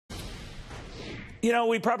You know,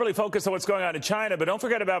 we probably focus on what's going on in China, but don't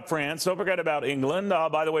forget about France. Don't forget about England.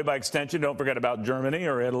 By the way, by extension, don't forget about Germany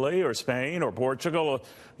or Italy or Spain or Portugal.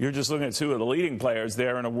 You're just looking at two of the leading players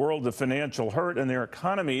there in a world of financial hurt and their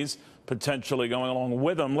economies potentially going along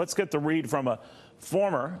with them. Let's get the read from a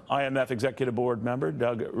former IMF Executive Board member,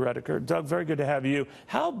 Doug Rediker. Doug, very good to have you.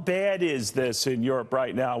 How bad is this in Europe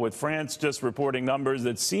right now, with France just reporting numbers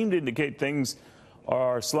that seem to indicate things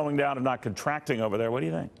are slowing down and not contracting over there? What do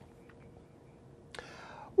you think?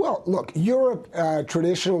 Well, look, Europe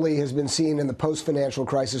traditionally has been seen in the post-financial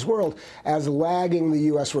crisis world as lagging the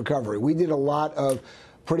U.S. recovery. We did a lot of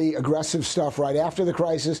pretty aggressive stuff right after the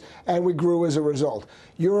crisis, and we grew as a result.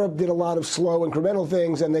 Europe did a lot of slow incremental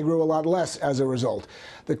things, and they grew a lot less as a result.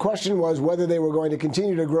 The question was whether they were going to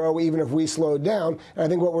continue to grow even if we slowed down, and I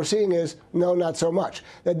think what we're seeing is, no, not so much.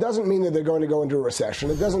 That doesn't mean that they're going to go into a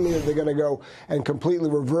recession. It doesn't mean that they're going to go and completely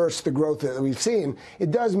reverse the growth that we've seen.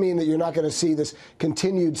 It does mean that you're not going to see this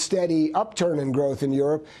continued steady upturn in growth in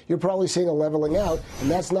Europe. You're probably seeing a leveling out,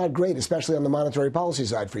 and that's not great, especially on the monetary policy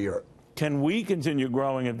side for Europe. Can we continue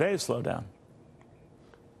growing if they slow down?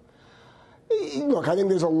 Look, I think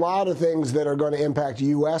there's a lot of things that are going to impact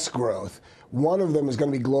U.S. growth. One of them is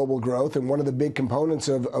going to be global growth, and one of the big components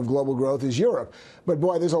of global growth is Europe. But,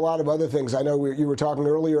 boy, there's a lot of other things. I know you were talking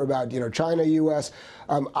earlier about, China, U.S.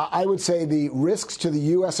 I would say the risks to the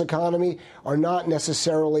U.S. economy are not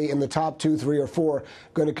necessarily in the top 2, 3, or 4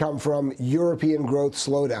 going to come from European growth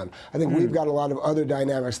slowdown. I think we've got a lot of other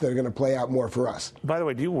dynamics that are going to play out more for us. By the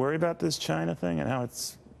way, do you worry about this China thing and how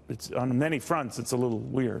it's on many fronts, it's a little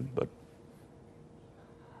weird, but...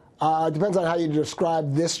 It depends on how you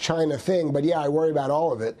describe this China thing, but yeah, I worry about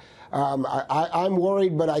all of it. I'm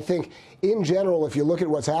worried, but I think in general, if you look at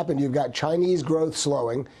what's happened, you've got Chinese growth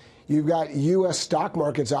slowing. You've got U.S. stock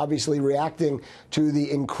markets obviously reacting to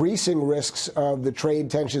the increasing risks of the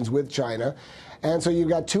trade tensions with China. And so you've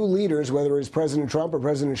got two leaders, whether it's President Trump or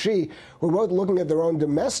President Xi, who are both looking at their own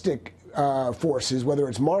domestic forces, whether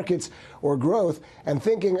it's markets or growth, and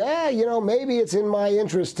thinking, maybe it's in my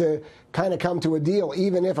interest to kind of come to a deal,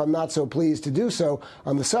 even if I'm not so pleased to do so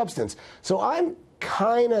on the substance. So I'm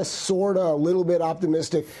kind of, sort of, a little bit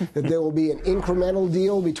optimistic that there will be an incremental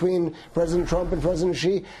deal between President Trump and President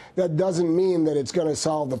Xi. That doesn't mean that it's going to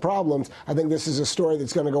solve the problems. I think this is a story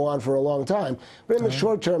that's going to go on for a long time. But in the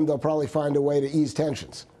short term, they'll probably find a way to ease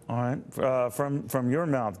tensions. All right. From your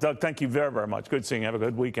mouth. Doug, thank you very, very much. Good seeing you. Have a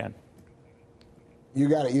good weekend. You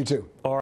got it. You too.